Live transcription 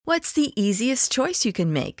What's the easiest choice you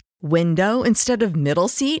can make? Window instead of middle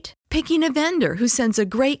seat? Picking a vendor who sends a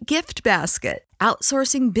great gift basket?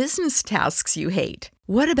 Outsourcing business tasks you hate?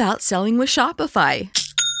 What about selling with Shopify?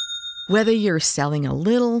 Whether you're selling a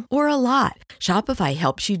little or a lot, Shopify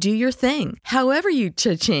helps you do your thing, however you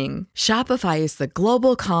cha-ching. Shopify is the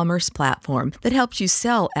global commerce platform that helps you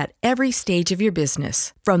sell at every stage of your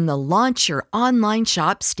business. From the launch your online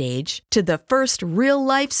shop stage to the first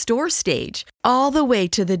real-life store stage, all the way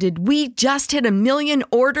to the did we just hit a million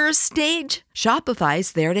orders stage.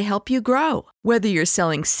 Shopify's there to help you grow. Whether you're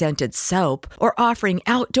selling scented soap or offering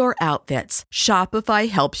outdoor outfits, Shopify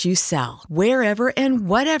helps you sell. Wherever and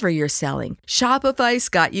whatever you're selling, Shopify's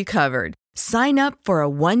got you covered. Sign up for a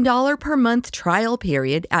 $1 per month trial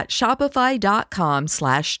period at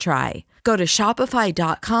shopify.com/try. Go to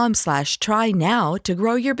shopify.com/try now to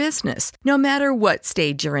grow your business, no matter what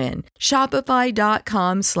stage you're in.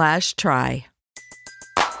 Shopify.com/try.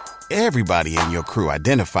 Everybody in your crew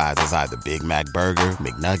identifies as either Big Mac Burger,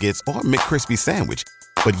 McNuggets, or McCrispy Sandwich.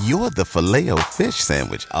 But you're the Filet-O-Fish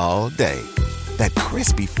Sandwich all day. That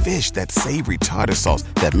crispy fish, that savory tartar sauce,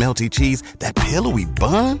 that melty cheese, that pillowy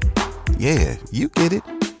bun. Yeah, you get it.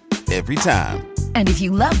 Every time. And if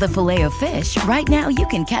you love the Filet-O-Fish, right now you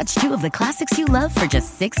can catch two of the classics you love for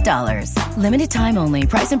just $6. Limited time only.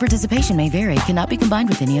 Price and participation may vary. Cannot be combined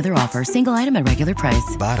with any other offer. Single item at regular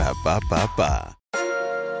price. Ba-da-ba-ba-ba.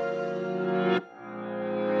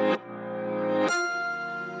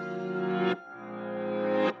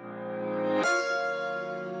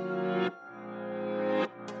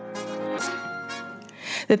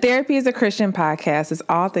 The Therapy is a Christian podcast is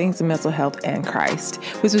all things mental health and Christ.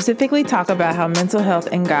 We specifically talk about how mental health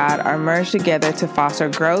and God are merged together to foster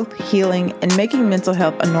growth, healing, and making mental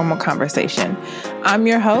health a normal conversation. I'm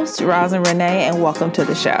your host, Rosin Renee, and welcome to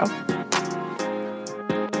the show.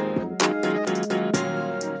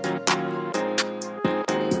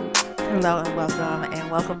 Hello and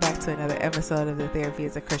welcome back to another episode of the Therapy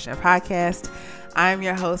is a Christian podcast. I'm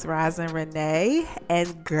your host, Rosin Renee,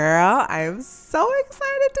 and girl, I am so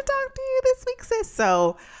excited to talk to you this week, sis.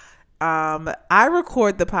 So, I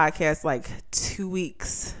record the podcast like 2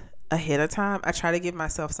 weeks ahead of time. I try to give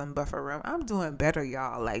myself some buffer room. I'm doing better,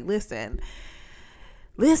 y'all. Like, listen,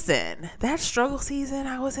 that struggle season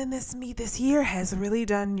I was in this year has really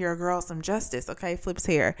done your girl some justice. Okay, flips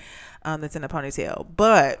hair, that's in a ponytail,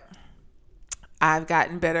 but I've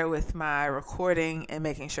gotten better with my recording and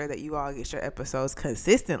making sure that you all get your episodes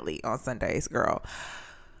consistently on Sundays, girl.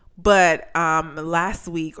 But last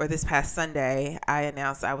week or this past Sunday, I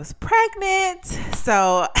announced I was pregnant.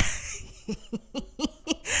 So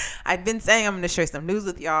I've been saying I'm going to share some news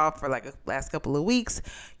with y'all for like the last couple of weeks.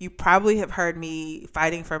 You probably have heard me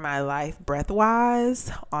fighting for my life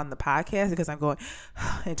breath-wise on the podcast because I'm going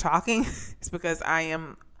and talking. It's because I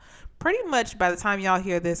am pretty much, by the time y'all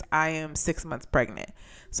hear this, I am 6 months pregnant.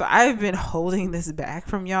 So I've been holding this back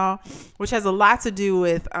from y'all, which has a lot to do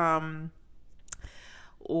with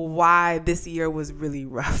why this year was really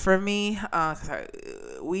rough for me.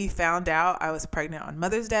 We found out I was pregnant on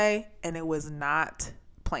Mother's Day, and it was not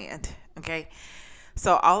planned. Okay.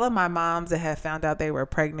 So all of my moms that have found out they were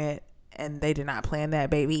pregnant and they did not plan that,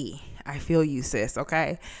 baby, I feel you, sis.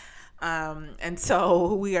 Okay. And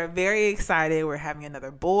so we are very excited. We're having another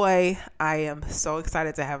boy. I am so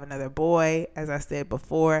excited to have another boy. As I said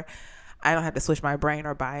before, I don't have to switch my brain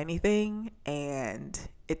or buy anything. And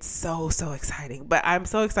it's so exciting. But I'm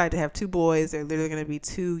so excited to have two boys. They're literally going to be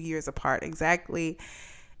 2 years apart exactly.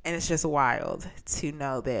 And it's just wild to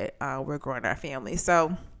know that we're growing our family.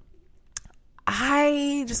 So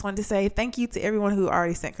I just wanted to say thank you to everyone who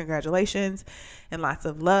already sent congratulations and lots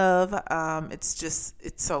of love. It's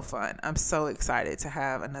so fun. I'm so excited to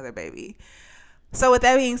have another baby. So with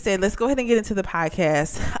that being said, let's go ahead and get into the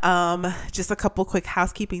podcast. Just a couple quick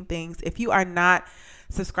housekeeping things. If you are not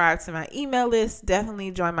subscribed to my email list,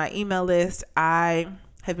 definitely join my email list. I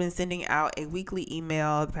have been sending out a weekly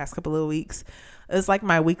email the past couple of weeks. It's like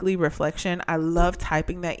my weekly reflection. I love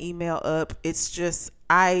typing that email up. It's just,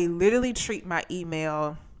 I literally treat my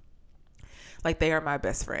email like they are my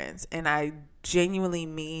best friends. And I genuinely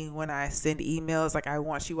mean when I send emails, like I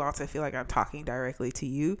want you all to feel like I'm talking directly to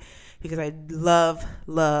you because I love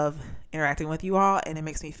interacting with you all and it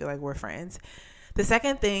makes me feel like we're friends. The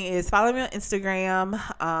second thing is follow me on Instagram,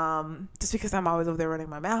 just because I'm always over there running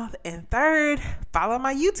my mouth. And third, follow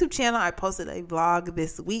my YouTube channel. I posted a vlog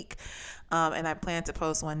this week, and I plan to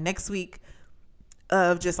post one next week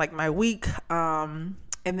of just like my week, and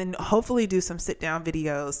then hopefully do some sit down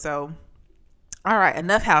videos. So, all right,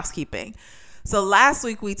 enough housekeeping. So last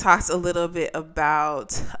week we talked a little bit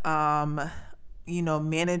about,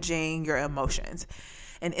 managing your emotions.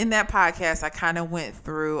 And in that podcast, I kind of went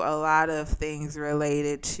through a lot of things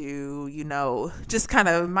related to, you know, just kind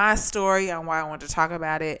of my story on why I wanted to talk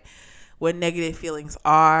about it, what negative feelings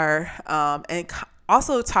are, and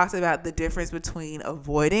also talked about the difference between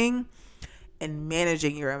avoiding and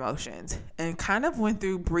managing your emotions, and kind of went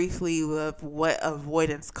through briefly of what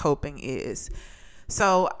avoidance coping is.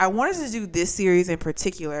 So I wanted to do this series in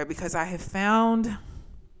particular because I have found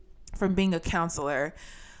from being a counselor,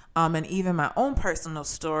 and even my own personal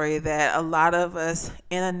story, that a lot of us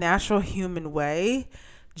in a natural human way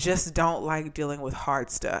just don't like dealing with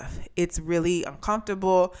hard stuff. It's really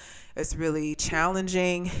uncomfortable. It's really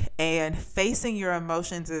challenging, and facing your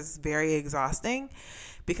emotions is very exhausting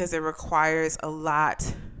because it requires a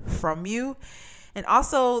lot from you. And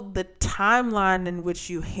also the timeline in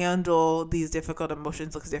which you handle these difficult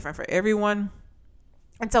emotions looks different for everyone.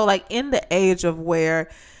 And so like in the age of where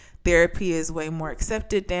therapy is way more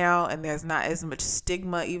accepted now and there's not as much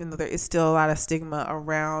stigma, even though there is still a lot of stigma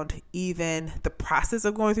around even the process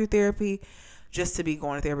of going through therapy, just to be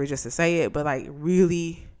going to therapy just to say it, but like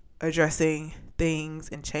really addressing things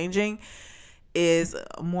and changing is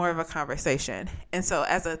more of a conversation. And so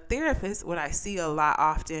as a therapist, what I see a lot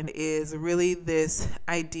often is really this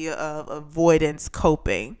idea of avoidance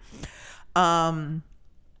coping. And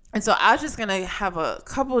so I was just going to have a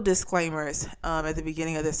couple disclaimers at the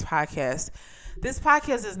beginning of this podcast. This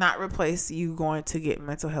podcast does not replace you going to get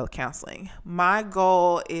mental health counseling. My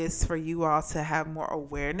goal is for you all to have more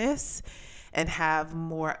awareness and have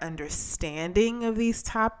more understanding of these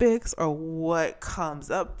topics or what comes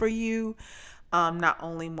up for you. Not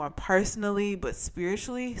only more personally, but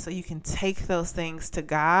spiritually, so you can take those things to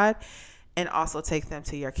God and also take them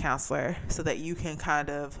to your counselor so that you can kind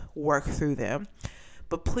of work through them.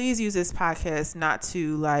 But please use this podcast not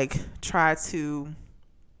to like try to,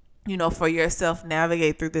 you know, for yourself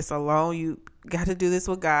navigate through this alone. You got to do this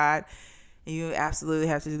with God, and you absolutely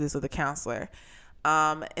have to do this with a counselor.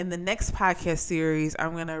 In the next podcast series,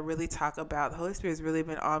 I'm going to really talk about, the Holy Spirit has really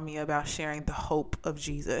been on me about sharing the hope of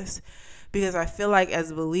Jesus. Because I feel like as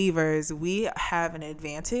believers, we have an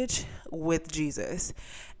advantage with Jesus.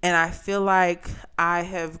 And I feel like I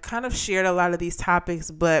have kind of shared a lot of these topics,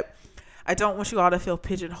 but I don't want you all to feel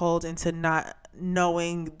pigeonholed into not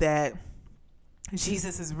knowing that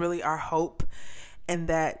Jesus is really our hope. And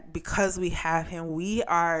that because we have him, we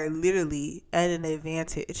are literally at an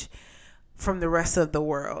advantage from the rest of the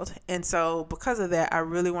world. And so because of that, I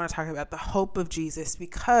really want to talk about the hope of Jesus,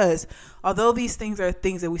 because although these things are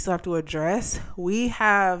things that we still have to address, we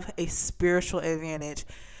have a spiritual advantage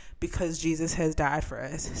because Jesus has died for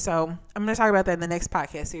us. So I'm going to talk about that in the next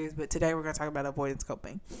podcast series, but today we're going to talk about avoidance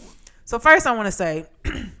coping. So first I want to say,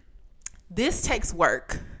 this takes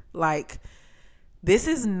work. Like, this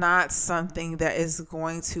is not something that is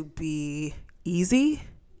going to be easy.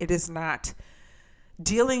 It is not.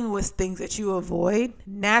 Dealing with things that you avoid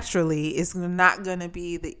naturally is not going to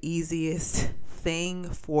be the easiest thing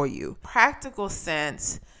for you. Practical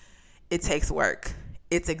sense, it takes work.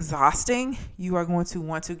 It's exhausting. You are going to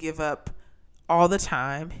want to give up all the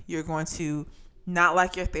time. You're going to not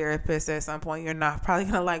like your therapist at some point. You're not probably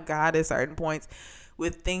going to like God at certain points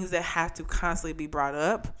with things that have to constantly be brought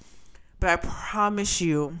up. But I promise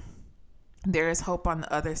you, there is hope on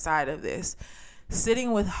the other side of this.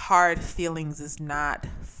 Sitting with hard feelings is not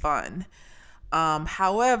fun.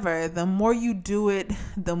 However, the more you do it,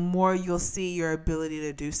 the more you'll see your ability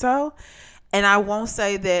to do so. And I won't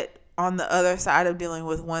say that on the other side of dealing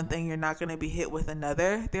with one thing, you're not going to be hit with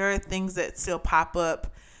another. There are things that still pop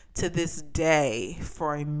up to this day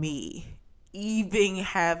for me, even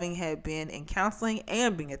having had been in counseling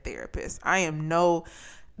and being a therapist.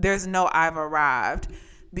 There's no I've arrived.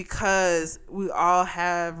 Because we all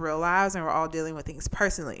have real lives and we're all dealing with things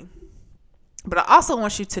personally. But I also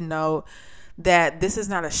want you to know that this is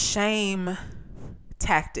not a shame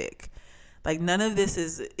tactic. Like, none of this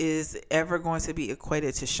is ever going to be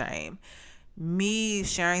equated to shame. Me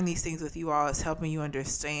sharing these things with you all is helping you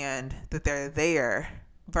understand that they're there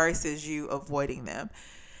versus you avoiding them.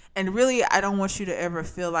 And really, I don't want you to ever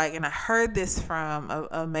feel like, and I heard this from an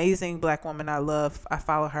amazing Black woman I love. I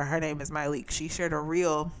follow her. Her name is Myleik. She shared a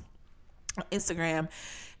reel on Instagram.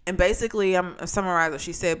 And basically, I'm summarizing what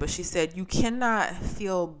she said, but she said, you cannot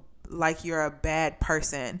feel like you're a bad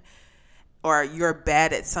person or you're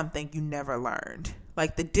bad at something you never learned.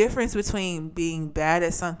 Like, the difference between being bad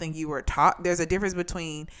at something you were taught, there's a difference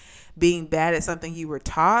between being bad at something you were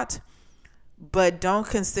taught, but don't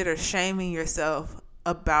consider shaming yourself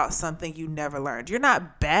about something you never learned. You're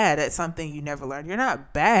not bad at something you never learned. You're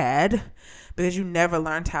not bad because you never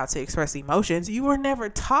learned how to express emotions. You were never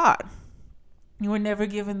taught. You were never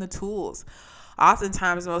given the tools.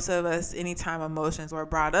 oftentimes, most of us, anytime emotions were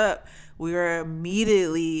brought up, we were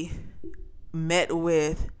immediately met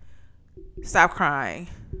with, stop crying,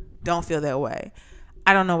 don't feel that way,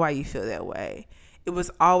 I don't know why you feel that way. It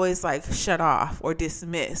was always like shut off or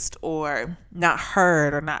dismissed or not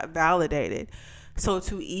heard or not validated. So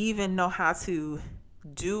to even know how to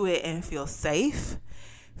do it and feel safe,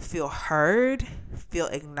 feel heard, feel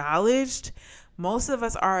acknowledged, most of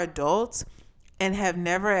us are adults and have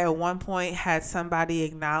never at one point had somebody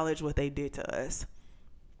acknowledge what they did to us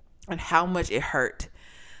and how much it hurt.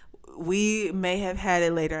 We may have had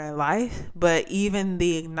it later in life, but even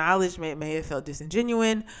the acknowledgement may have felt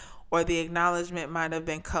disingenuous, or the acknowledgement might have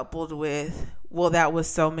been coupled with, well, that was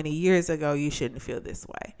so many years ago, you shouldn't feel this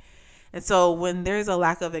way. And so when there's a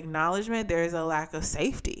lack of acknowledgement, there's a lack of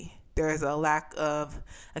safety. There's a lack of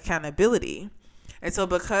accountability. And so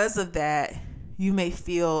because of that, you may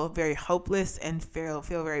feel very hopeless and feel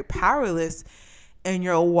very powerless in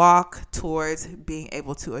your walk towards being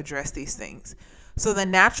able to address these things. So the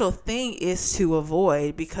natural thing is to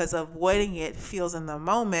avoid, because avoiding it feels in the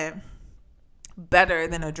moment better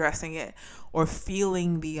than addressing it or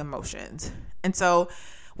feeling the emotions. And so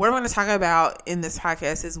what I'm going to talk about in this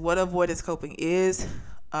podcast is what avoidance coping is,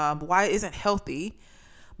 why it isn't healthy,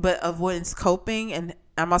 but avoidance coping. And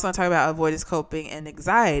I'm also going to talk about avoidance coping and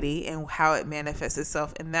anxiety and how it manifests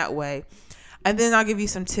itself in that way. And then I'll give you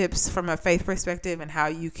some tips from a faith perspective and how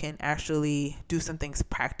you can actually do some things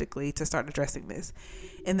practically to start addressing this.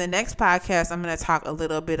 In the next podcast, I'm going to talk a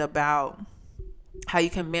little bit about how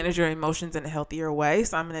you can manage your emotions in a healthier way.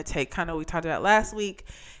 So I'm going to take kind of what we talked about last week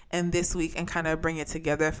and this week and kind of bring it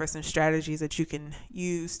together for some strategies that you can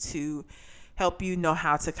use to help you know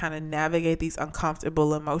how to kind of navigate these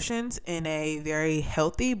uncomfortable emotions in a very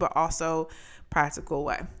healthy but also practical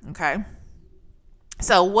way. Okay.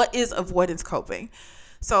 So what is avoidance coping?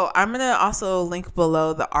 So I'm going to also link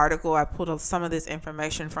below the article I pulled some of this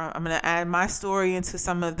information from. I'm going to add my story into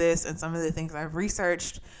some of this and some of the things I've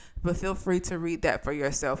researched, but feel free to read that for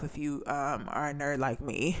yourself if you are a nerd like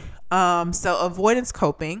me. So avoidance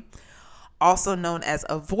coping, also known as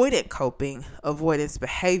avoidant coping, avoidance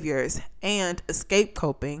behaviors, and escape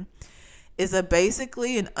coping, is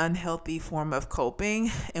basically an unhealthy form of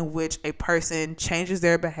coping in which a person changes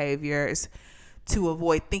their behaviors to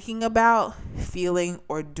avoid thinking about, feeling,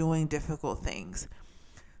 or doing difficult things.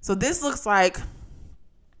 So this looks like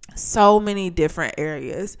so many different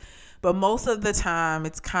areas, but most of the time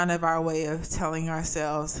it's kind of our way of telling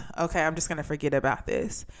ourselves, okay, I'm just going to forget about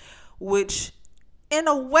this, which in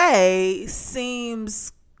a way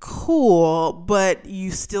seems cool, but you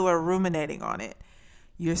still are ruminating on it.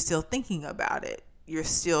 You're still thinking about it. You're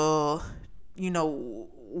still,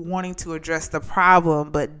 wanting to address the problem,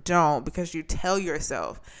 but don't, because you tell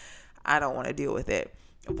yourself, I don't want to deal with it.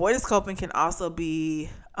 Avoidance coping can also be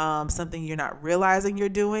something you're not realizing you're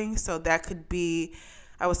doing. So that could be,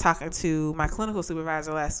 I was talking to my clinical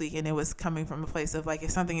supervisor last week, and it was coming from a place of like,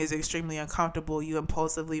 if something is extremely uncomfortable, you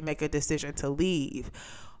impulsively make a decision to leave.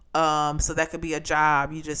 So that could be a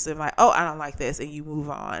job. You just say like, oh, I don't like this, and you move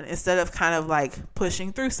on instead of kind of like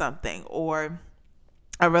pushing through something. Or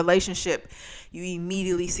a relationship, you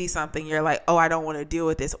immediately see something, you're like, oh, I don't want to deal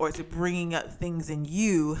with this, or to bringing up things in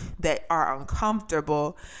you that are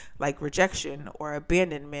uncomfortable, like rejection or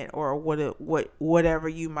abandonment or whatever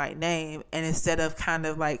you might name. And instead of kind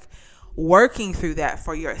of like working through that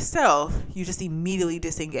for yourself, you just immediately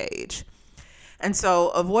disengage. And so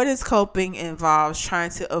avoidance coping involves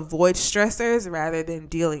trying to avoid stressors rather than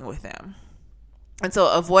dealing with them. And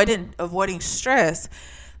so avoiding stress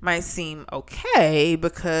might seem okay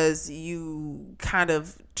because you kind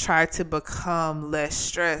of try to become less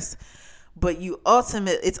stressed, but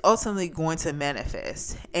it's ultimately going to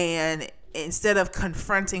manifest. And instead of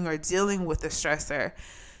confronting or dealing with the stressor,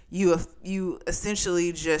 you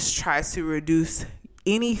essentially just try to reduce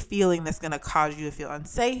any feeling that's going to cause you to feel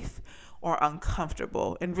unsafe or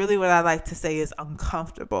uncomfortable. And really what I like to say is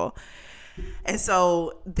uncomfortable. And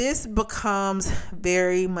so this becomes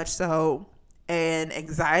very much so an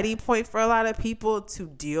anxiety point for a lot of people to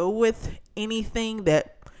deal with anything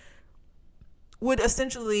that would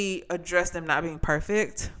essentially address them not being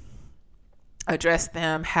perfect, address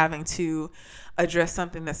them having to address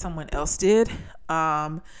something that someone else did.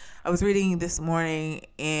 I was reading this morning,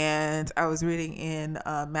 and I was reading in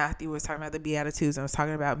Matthew was talking about the Beatitudes, and was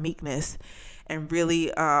talking about meekness. And really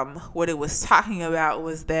what it was talking about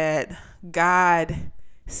was that God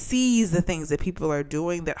sees the things that people are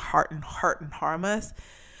doing that hurt and harm us,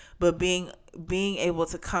 but being able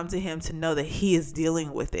to come to him to know that he is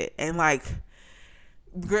dealing with it. And like,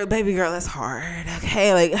 baby girl, that's hard.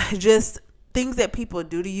 Okay. Like, just things that people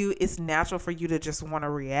do to you, it's natural for you to just want to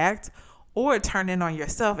react or turn in on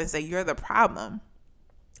yourself and say you're the problem.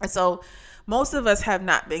 And so most of us have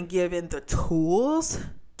not been given the tools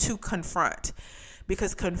to confront,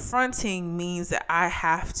 because confronting means that I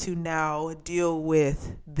have to now deal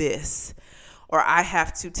with this, or I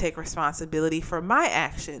have to take responsibility for my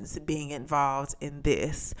actions being involved in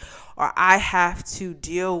this, or I have to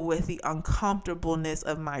deal with the uncomfortableness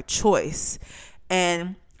of my choice.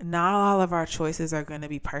 And not all of our choices are going to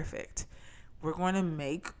be perfect. We're going to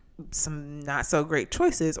make some not so great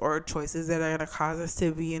choices, or choices that are going to cause us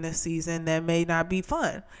to be in a season that may not be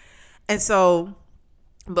fun. And so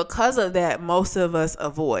because of that, most of us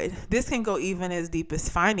avoid. This can go even as deep as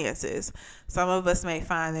finances. Some of us may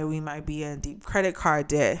find that we might be in deep credit card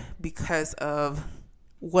debt because of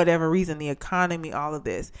whatever reason, the economy, all of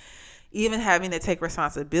this. Even having to take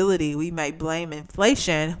responsibility, we might blame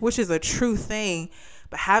inflation, which is a true thing,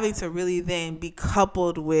 but having to really then be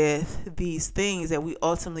coupled with these things that we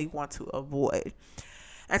ultimately want to avoid.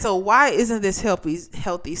 And so why isn't this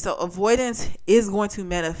healthy? So avoidance is going to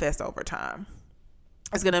manifest over time.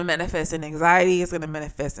 It's going to manifest in anxiety. It's going to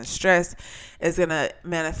manifest in stress. It's going to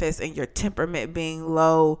manifest in your temperament being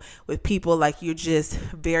low, with people like you're just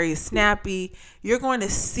very snappy. You're going to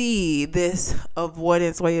see this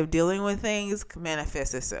avoidance way of dealing with things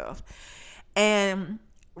manifest itself. And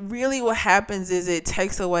really what happens is it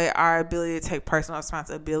takes away our ability to take personal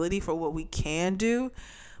responsibility for what we can do.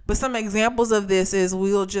 But some examples of this is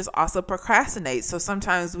we'll just also procrastinate. So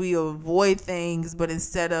sometimes we avoid things, but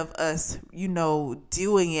instead of us,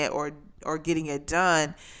 doing it or getting it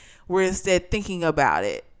done, we're instead thinking about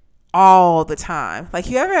it all the time. Like,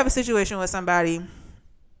 you ever have a situation with somebody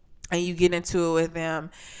and you get into it with them,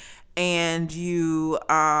 and you,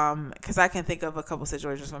 because I can think of a couple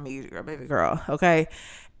situations with me, baby girl, okay?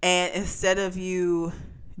 And instead of you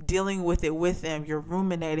dealing with it with them, you're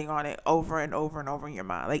ruminating on it over and over and over in your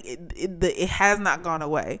mind. Like, it has not gone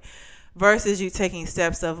away, versus you taking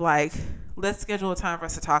steps of like, let's schedule a time for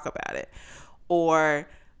us to talk about it, or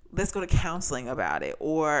let's go to counseling about it,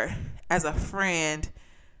 or as a friend,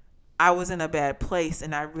 I was in a bad place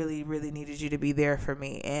and I really, really needed you to be there for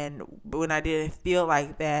me. And when I didn't feel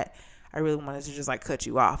like that, I really wanted to just like cut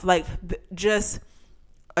you off. Like, just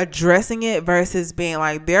addressing it versus being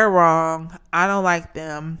like, they're wrong, I don't like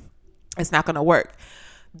them, it's not going to work.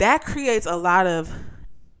 That creates a lot of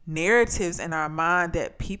narratives in our mind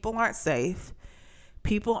that people aren't safe,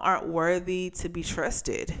 people aren't worthy to be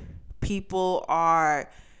trusted, people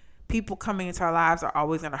coming into our lives are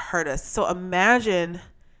always going to hurt us. So imagine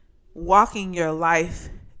walking your life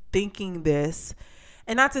thinking this.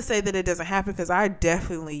 And not to say that it doesn't happen, because I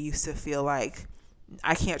definitely used to feel like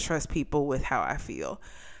I can't trust people with how I feel.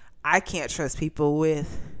 I can't trust people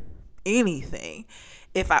with anything.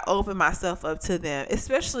 If I open myself up to them,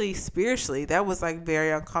 especially spiritually, that was like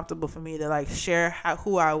very uncomfortable for me to like share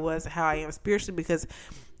who I was and how I am spiritually, because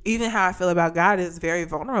even how I feel about God is very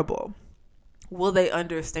vulnerable. Will they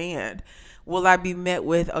understand? Will I be met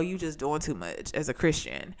with, oh, you just doing too much as a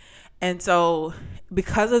Christian? And so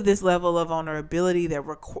because of this level of vulnerability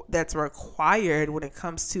that's required when it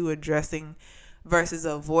comes to addressing versus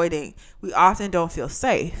avoiding, we often don't feel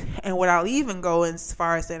safe. And what I'll even go as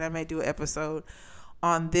far as saying, I may do an episode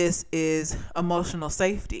on this, is emotional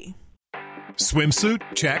safety. Swimsuit?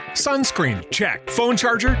 Check. Sunscreen? Check. Phone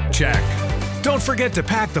charger? Check. Don't forget to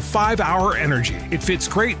pack the 5-Hour Energy. It fits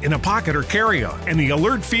great in a pocket or carry-on, and the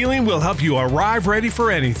alert feeling will help you arrive ready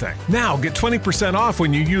for anything. Now get 20% off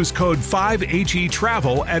when you use code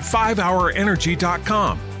 5HETRAVEL at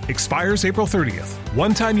 5hourenergy.com. Expires April 30th.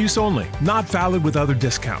 One-time use only. Not valid with other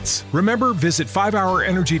discounts. Remember, visit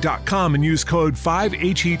 5hourenergy.com and use code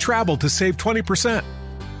 5HETRAVEL to save 20%.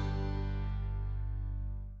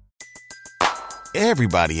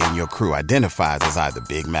 Everybody in your crew identifies as either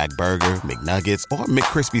Big Mac Burger, McNuggets, or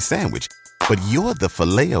McCrispy Sandwich. But you're the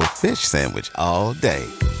Filet-O-Fish Sandwich all day.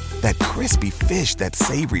 That crispy fish, that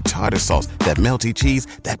savory tartar sauce, that melty cheese,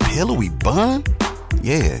 that pillowy bun.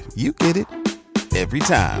 Yeah, you get it. Every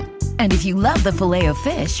time. And if you love the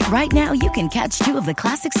Filet-O-Fish, right now you can catch 2 of the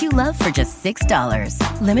classics you love for just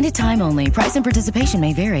 $6. Limited time only. Price and participation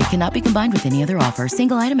may vary. Cannot be combined with any other offer.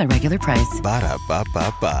 Single item at regular price.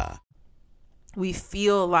 Ba-da-ba-ba-ba. We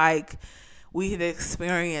feel like we have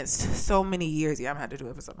experienced so many years. Yeah, I'm going to have to do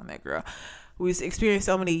an episode on that, girl. We've experienced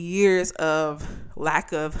so many years of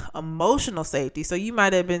lack of emotional safety. So you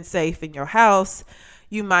might have been safe in your house.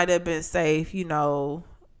 You might have been safe,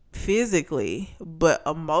 physically, but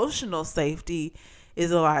emotional safety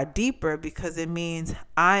is a lot deeper, because it means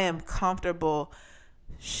I am comfortable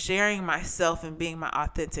sharing myself and being my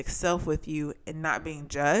authentic self with you and not being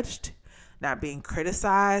judged, not being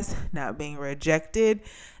criticized, not being rejected,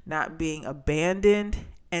 not being abandoned.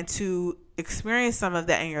 And to experience some of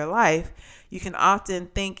that in your life, you can often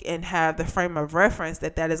think and have the frame of reference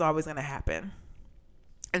that that is always going to happen.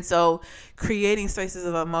 And so creating spaces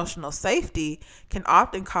of emotional safety can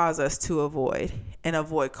often cause us to avoid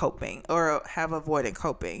coping or have avoidant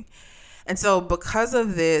coping. And so because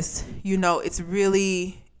of this, you know, it's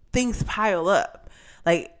really, things pile up.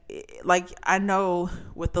 Like I know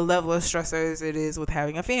with the level of stressors it is with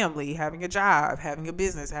having a family, having a job, having a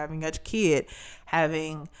business, having a kid,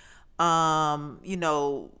 having, you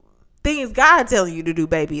know, things God telling you to do,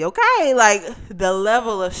 baby. Okay. Like the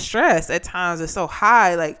level of stress at times is so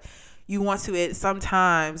high. Like you want to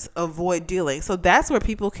sometimes avoid dealing. So that's where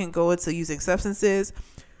people can go into using substances.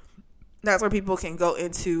 That's where people can go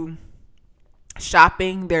into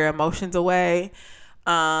shopping their emotions away,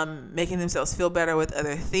 making themselves feel better with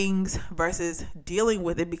other things versus dealing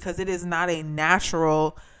with it, because it is not a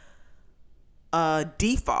natural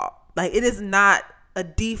default. Like it is not a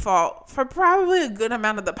default for probably a good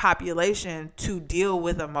amount of the population to deal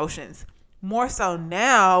with emotions. More so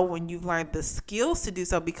now when you've learned the skills to do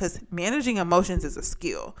so, because managing emotions is a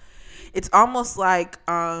skill. It's almost like,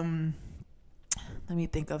 let me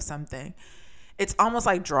think of something. It's almost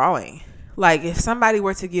like drawing. Like if somebody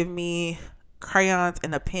were to give me crayons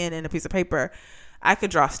and a pen and a piece of paper, I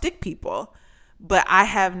could draw stick people. But I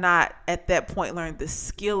have not at that point learned the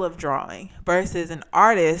skill of drawing, versus an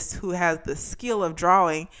artist who has the skill of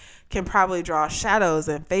drawing can probably draw shadows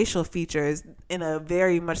and facial features in a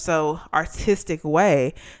very much so artistic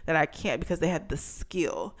way that I can't, because they have the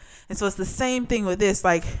skill. And so it's the same thing with this.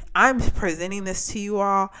 Like I'm presenting this to you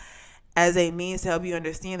all as a means to help you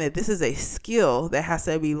understand that this is a skill that has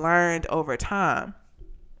to be learned over time.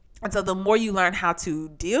 And so the more you learn how to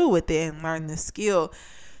deal with it and learn the skill,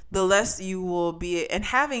 the less you will be, and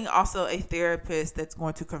having also a therapist that's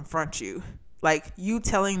going to confront you, like you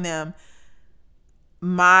telling them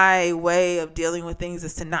my way of dealing with things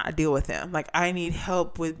is to not deal with them. Like I need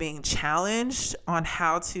help with being challenged on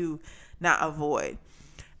how to not avoid.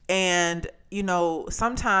 And, you know,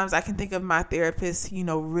 sometimes I can think of my therapist, you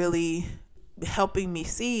know, really helping me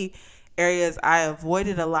see areas I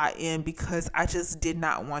avoided a lot in because I just did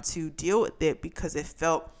not want to deal with it because it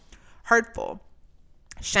felt hurtful.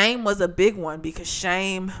 Shame was a big one, because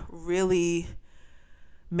shame really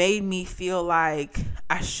made me feel like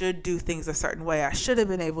I should do things a certain way. I should have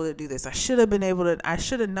been able to do this. I should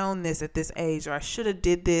have known this at this age, or I should have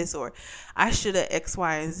did this, or I should have X,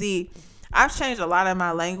 Y, and Z. I've changed a lot of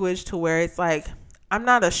my language to where it's like, I'm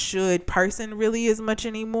not a should person really as much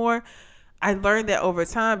anymore. I learned that over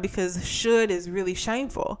time, because should is really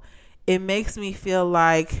shameful. It makes me feel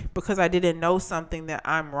like because I didn't know something that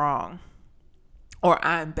I'm wrong or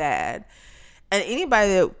I'm bad. And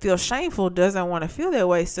anybody that feels shameful doesn't want to feel that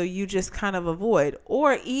way. So you just kind of avoid.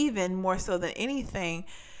 Or even more so than anything,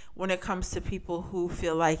 when it comes to people who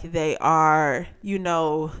feel like they are, you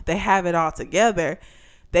know, they have it all together.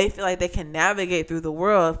 They feel like they can navigate through the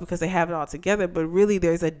world because they have it all together. But really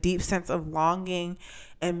there's a deep sense of longing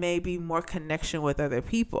and maybe more connection with other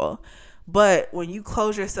people. But when you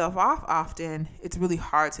close yourself off often, it's really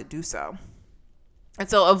hard to do so. And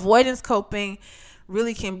so avoidance coping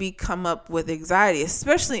really can come up with anxiety,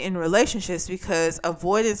 especially in relationships, because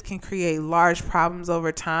avoidance can create large problems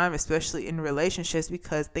over time, especially in relationships,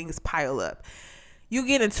 because things pile up. You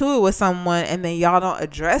get into it with someone and then y'all don't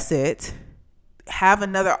address it, have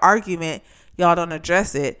another argument, y'all don't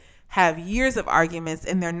address it, have years of arguments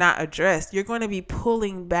and they're not addressed. You're going to be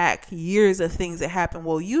pulling back years of things that happened.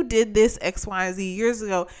 Well, you did this X, Y, and Z years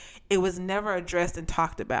ago. It was never addressed and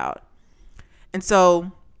talked about. And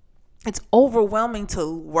so it's overwhelming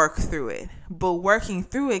to work through it, but working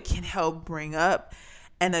through it can help bring up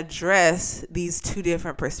and address these two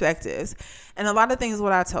different perspectives. And a lot of things,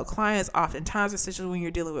 what I tell clients oftentimes, especially when you're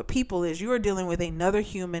dealing with people, is you are dealing with another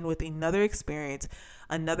human with another experience,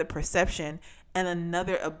 another perception, and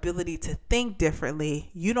another ability to think differently.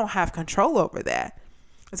 You don't have control over that.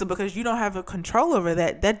 And so because you don't have a control over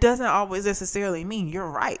that, that doesn't always necessarily mean you're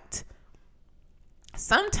right.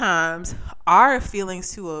 Sometimes our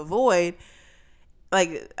feelings to avoid,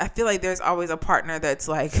 like, I feel like there's always a partner that's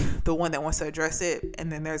like the one that wants to address it, and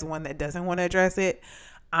then there's one that doesn't want to address it.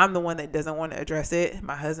 I'm the one that doesn't want to address it.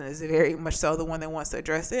 My husband is very much so the one that wants to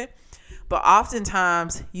address it. But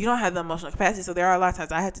oftentimes you don't have the emotional capacity. So there are a lot of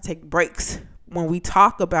times I have to take breaks when we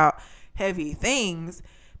talk about heavy things,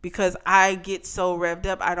 because I get so revved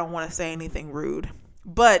up, I don't want to say anything rude.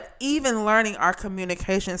 But even learning our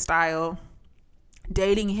communication style,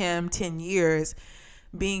 dating him 10 years,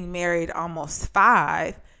 being married almost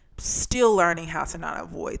 5, still learning how to not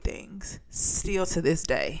avoid things, still to this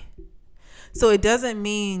day. So it doesn't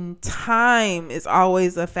mean time is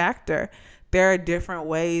always a factor. There are different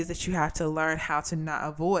ways that you have to learn how to not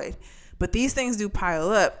avoid. But these things do pile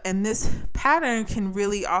up. And this pattern can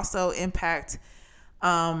really also impact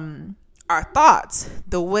our thoughts,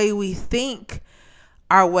 the way we think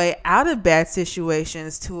our way out of bad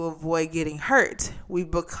situations to avoid getting hurt. We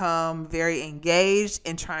become very engaged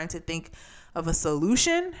in trying to think of a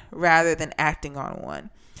solution rather than acting on one.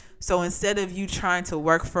 So instead of you trying to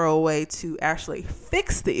work for a way to actually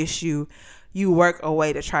fix the issue, you work a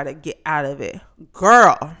way to try to get out of it.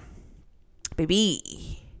 Girl,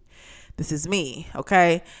 baby, this is me,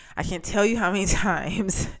 okay? I can't tell you how many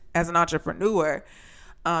times as an entrepreneur,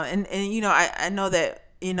 and you know, I know that,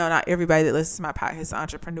 you know, not everybody that listens to my podcast is an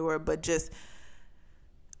entrepreneur, but just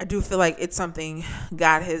I do feel like it's something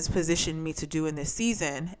God has positioned me to do in this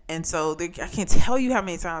season. And so I can't tell you how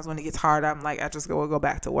many times when it gets hard, I'm like, I just go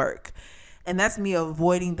back to work. And that's me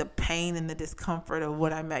avoiding the pain and the discomfort of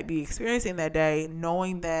what I might be experiencing that day,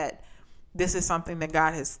 knowing that this is something that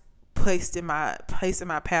God has placed in my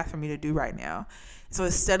path for me to do right now. So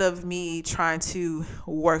instead of me trying to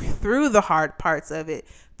work through the hard parts of it,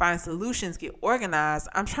 find solutions, get organized,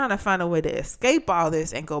 I'm trying to find a way to escape all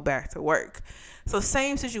this and go back to work. So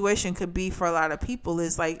same situation could be for a lot of people,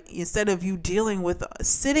 is like, instead of you dealing with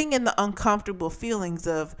sitting in the uncomfortable feelings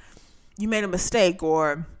of you made a mistake,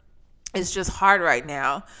 or it's just hard right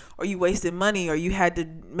now, or you wasted money, or you had to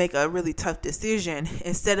make a really tough decision,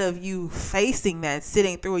 instead of you facing that,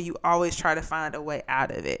 sitting through it, you always try to find a way out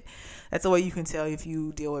of it. That's the way you can tell if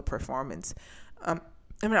you deal with avoidance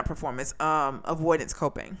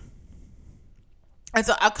coping. And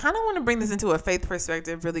so I kind of want to bring this into a faith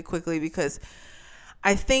perspective really quickly, because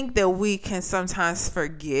I think that we can sometimes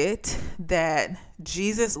forget that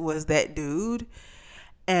Jesus was that dude,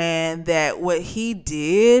 and that what he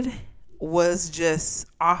did was just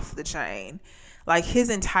off the chain. Like, his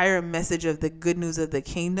entire message of the good news of the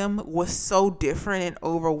kingdom was so different and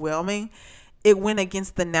overwhelming. It went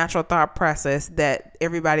against the natural thought process that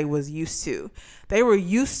everybody was used to. They were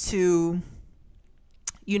used to,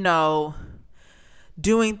 you know,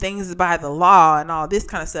 doing things by the law and all this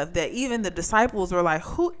kind of stuff, that even the disciples were like,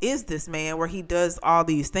 who is this man where he does all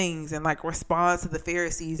these things and like responds to the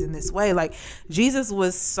Pharisees in this way? Like, Jesus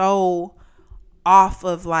was so off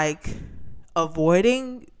of like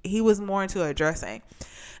avoiding, he was more into addressing.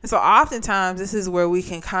 And so oftentimes this is where we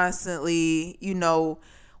can constantly, you know,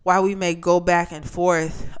 why we may go back and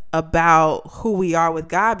forth about who we are with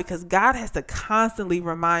God, because God has to constantly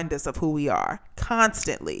remind us of who we are.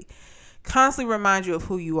 Constantly remind you of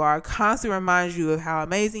who you are, constantly remind you of how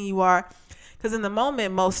amazing you are. Because in the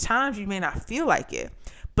moment, most times you may not feel like it.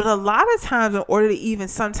 But a lot of times, in order to even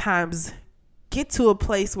sometimes get to a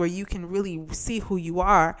place where you can really see who you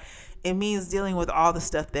are, it means dealing with all the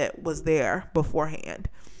stuff that was there beforehand.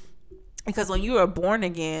 Because when you are born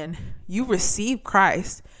again, you receive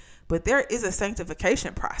Christ, but there is a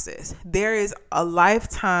sanctification process. There is a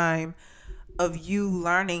lifetime of you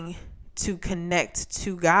learning to connect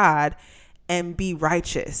to God and be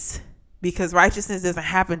righteous, because righteousness doesn't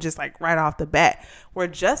happen just like right off the bat. We're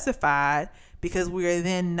justified because we are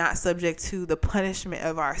then not subject to the punishment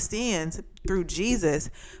of our sins through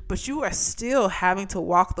Jesus, but you are still having to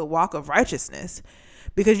walk the walk of righteousness,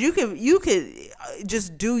 because you could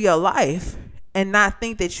just do your life and not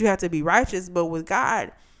think that you have to be righteous. But with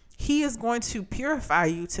God, he is going to purify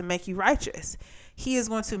you to make you righteous. He is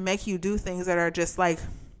going to make you do things that are just like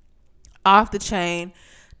off the chain,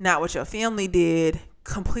 not what your family did,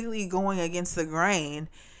 completely going against the grain,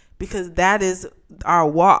 because that is our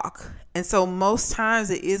walk. And so most times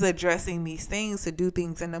it is addressing these things to do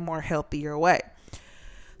things in a more healthier way.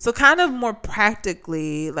 So kind of more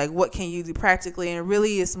practically, like, what can you do practically? And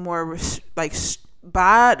really it's more like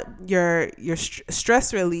by your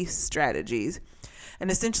stress release strategies. And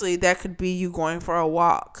essentially that could be you going for a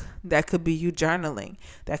walk. That could be you journaling.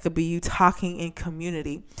 That could be you talking in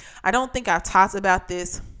community. I don't think I've talked about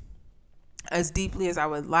this as deeply as I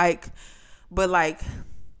would like, but like,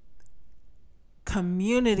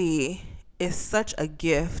 community is such a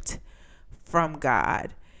gift from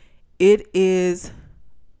God. It is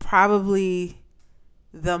probably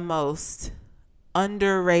the most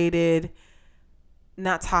underrated,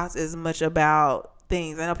 not talked as much about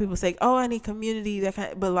things. I know people say, oh, I need community,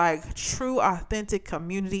 but like, true authentic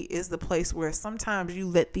community is the place where sometimes you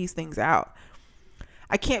let these things out.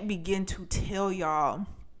 I can't begin to tell y'all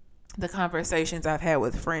the conversations I've had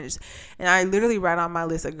with friends, and I literally write on my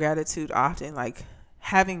list of gratitude often, like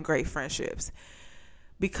having great friendships,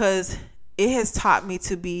 because it has taught me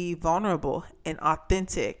to be vulnerable and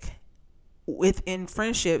authentic within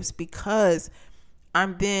friendships, because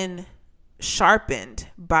I'm then sharpened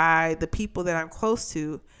by the people that I'm close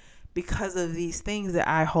to because of these things that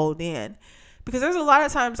I hold in. Because there's a lot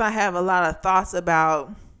of times I have a lot of thoughts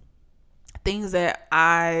about things that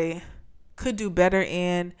I could do better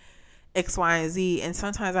in X, Y, and Z. And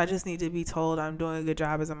sometimes I just need to be told I'm doing a good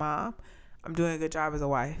job as a mom. I'm doing a good job as a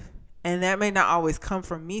wife. And that may not always come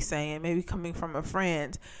from me saying, maybe coming from a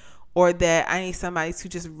friend, or that I need somebody to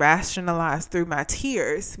just rationalize through my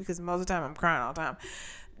tears, because most of the time I'm crying all the time,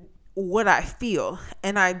 what I feel.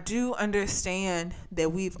 And I do understand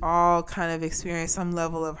that we've all kind of experienced some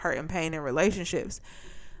level of hurt and pain in relationships.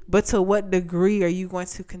 But to what degree are you going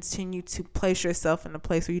to continue to place yourself in a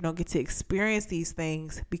place where you don't get to experience these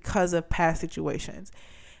things because of past situations?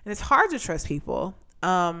 And it's hard to trust people.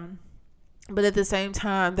 But at the same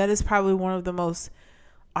time, that is probably one of the most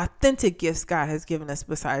authentic gifts God has given us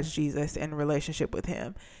besides Jesus and relationship with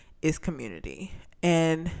him, is community.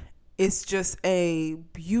 And it's just a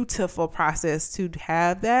beautiful process to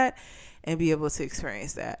have that and be able to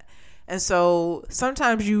experience that. And so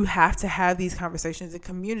sometimes you have to have these conversations in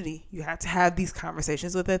community. You have to have these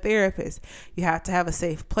conversations with a therapist. You have to have a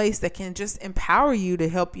safe place that can just empower you to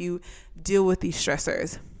help you deal with these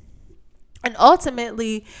stressors. And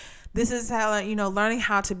ultimately, this is how, learning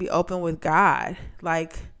how to be open with God.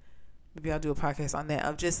 Like, maybe I'll do a podcast on that,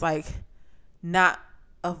 of just like not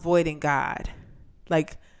avoiding God.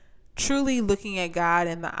 Like, truly looking at God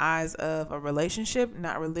in the eyes of a relationship,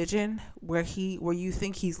 not religion, where you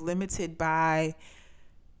think he's limited by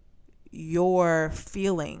your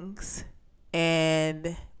feelings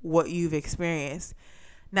and what you've experienced.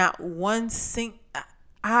 Not one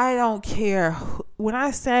I don't care. When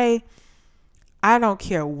I say I don't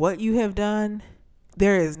care what you have done,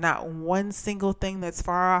 there is not one single thing that's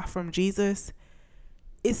far off from Jesus.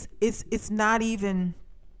 It's not even,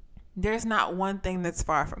 there's not one thing that's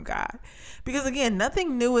far from God. Because again,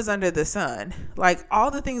 nothing new is under the sun. Like, all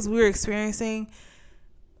the things we're experiencing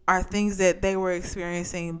are things that they were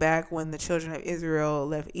experiencing back when the children of Israel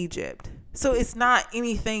left Egypt. So it's not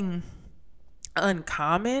anything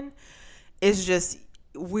uncommon. It's just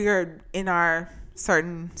we're in our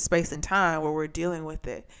certain space and time where we're dealing with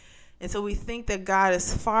it. And so we think that God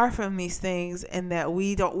is far from these things, and that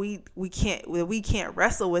we can't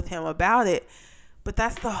wrestle with him about it. But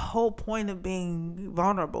that's the whole point of being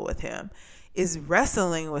vulnerable with him, is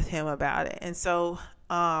wrestling with him about it. And so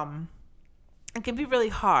it can be really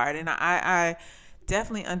hard. And I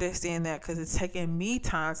definitely understand that, because it's taken me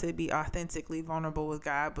time to be authentically vulnerable with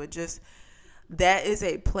God. But just that is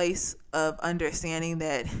a place of understanding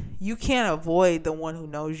that you can't avoid the one who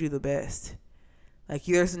knows you the best. Like,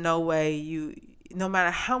 there's no way no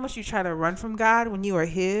matter how much you try to run from God when you are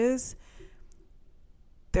his,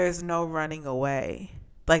 there's no running away.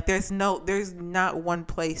 Like, there's not one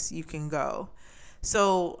place you can go.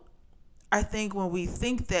 So I think when we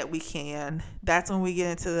think that we can, that's when we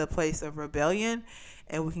get into the place of rebellion,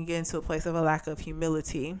 and we can get into a place of a lack of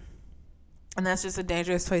humility. And that's just a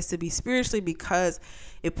dangerous place to be spiritually, because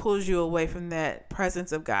it pulls you away from that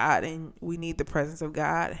presence of God, and we need the presence of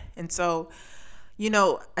God. And so,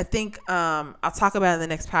 I think I'll talk about in the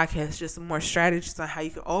next podcast just some more strategies on how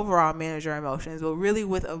you can overall manage your emotions. But really,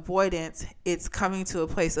 with avoidance, it's coming to a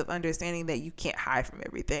place of understanding that you can't hide from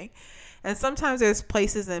everything. And sometimes there's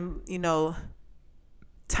places and,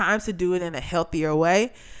 times to do it in a healthier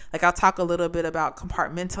way. Like, I'll talk a little bit about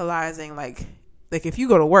compartmentalizing, like if you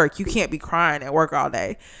go to work, you can't be crying at work all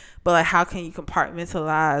day. But like, how can you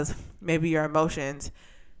compartmentalize maybe your emotions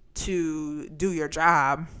to do your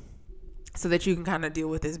job so that you can kind of deal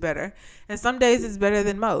with this better? And some days it's better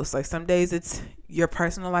than most. Like, some days it's your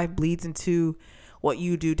personal life bleeds into what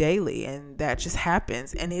you do daily, and that just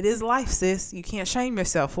happens. And it is life, sis. You can't shame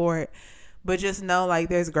yourself for it. But just know, like,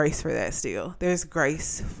 there's grace for that still. There's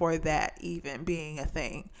grace for that even being a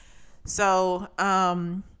thing. So,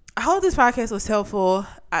 I hope this podcast was helpful.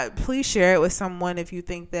 Please share it with someone if you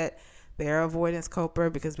think that they're avoidance coper,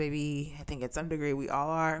 because maybe I think at some degree we all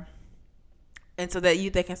are. And so that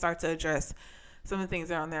they can start to address some of the things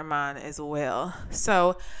that are on their mind as well.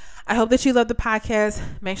 So I hope that you love the podcast.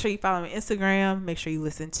 Make sure you follow me on Instagram. Make sure you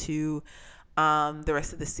listen to the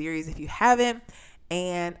rest of the series if you haven't.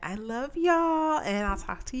 And I love y'all, and I'll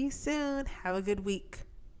talk to you soon. Have a good week.